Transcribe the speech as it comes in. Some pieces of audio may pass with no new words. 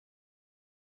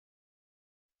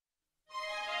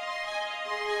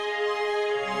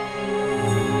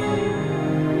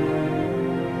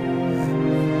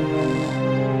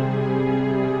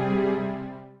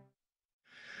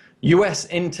US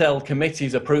intel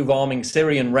committees approve arming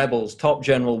Syrian rebels. Top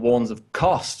general warns of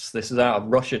costs. This is out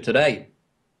of Russia Today.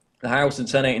 The House and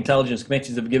Senate intelligence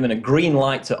committees have given a green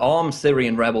light to arm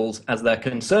Syrian rebels as their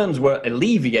concerns were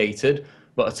alleviated,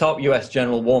 but a top US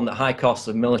general warned that high costs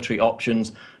of military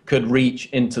options could reach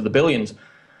into the billions.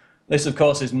 This, of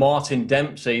course, is Martin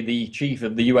Dempsey, the chief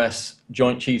of the US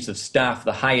Joint Chiefs of Staff,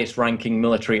 the highest-ranking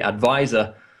military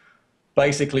advisor,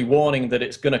 basically warning that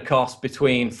it's going to cost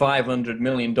between $500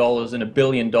 million and $1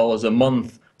 billion a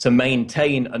month to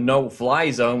maintain a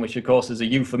no-fly zone, which, of course, is a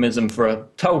euphemism for a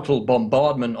total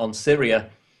bombardment on Syria,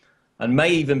 and may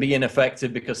even be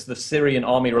ineffective because the Syrian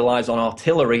army relies on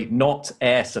artillery, not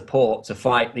air support, to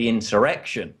fight the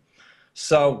insurrection.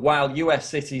 So while US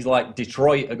cities like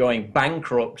Detroit are going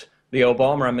bankrupt, the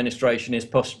Obama administration is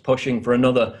pushing for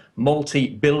another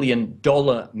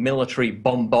multi-billion-dollar military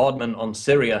bombardment on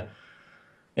Syria.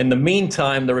 In the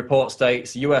meantime, the report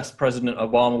states US President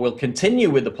Obama will continue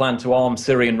with the plan to arm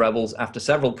Syrian rebels after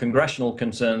several congressional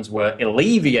concerns were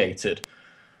alleviated.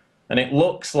 And it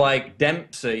looks like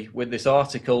Dempsey, with this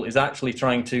article, is actually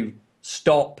trying to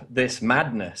stop this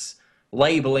madness,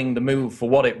 labeling the move for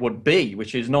what it would be,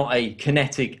 which is not a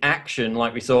kinetic action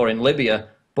like we saw in Libya,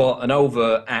 but an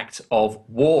overt act of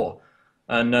war.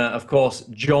 And of course,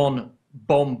 John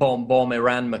Iran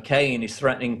McCain is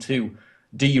threatening to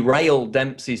derail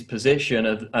Dempsey's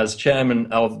position as chairman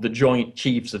of the Joint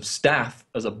Chiefs of Staff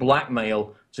as a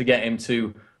blackmail to get him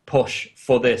to push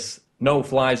for this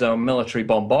no-fly zone military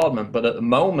bombardment. But at the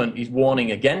moment, he's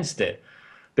warning against it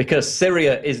because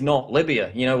Syria is not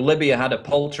Libya. You know, Libya had a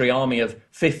paltry army of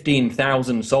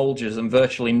 15,000 soldiers and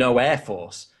virtually no air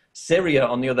force. Syria,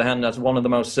 on the other hand, has one of the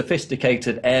most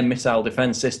sophisticated air missile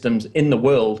defense systems in the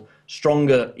world,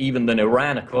 stronger even than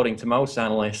Iran, according to most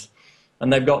analysts.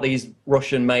 And they've got these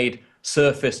Russian-made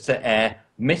surface-to-air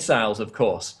missiles, of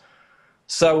course.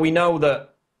 So we know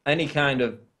that any kind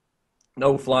of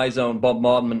no-fly zone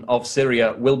bombardment of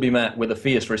Syria will be met with a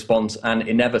fierce response and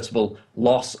inevitable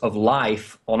loss of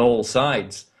life on all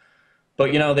sides.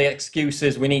 But, you know, the excuse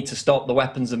is we need to stop the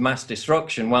weapons of mass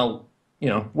destruction. Well, you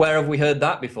know, where have we heard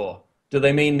that before? Do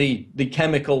they mean the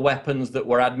chemical weapons that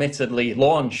were admittedly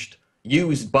launched,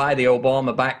 used by the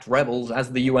Obama-backed rebels,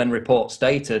 as the UN report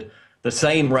stated, the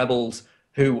same rebels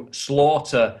who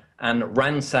slaughter and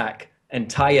ransack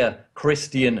entire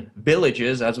Christian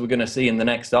villages, as we're going to see in the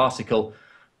next article?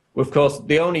 Of course,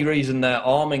 the only reason they're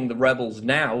arming the rebels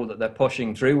now, that they're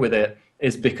pushing through with it,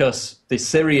 is because the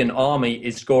Syrian army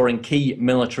is scoring key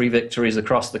military victories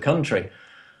across the country.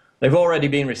 They've already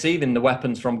been receiving the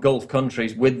weapons from Gulf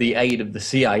countries with the aid of the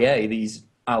CIA, these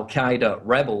al-Qaeda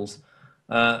rebels.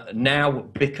 Now,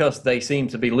 because they seem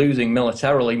to be losing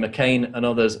militarily, McCain and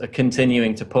others are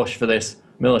continuing to push for this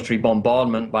military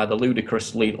bombardment by the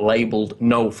ludicrously labeled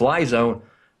no-fly zone,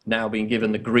 now being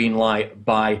given the green light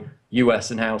by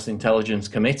US and House intelligence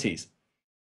committees.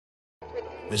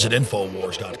 Visit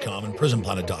Infowars.com and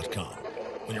PrisonPlanet.com.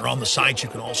 When you're on the site, you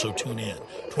can also tune in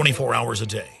 24 hours a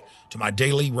day to my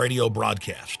daily radio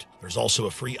broadcast. There's also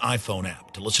a free iPhone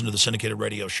app to listen to the syndicated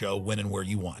radio show when and where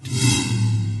you want.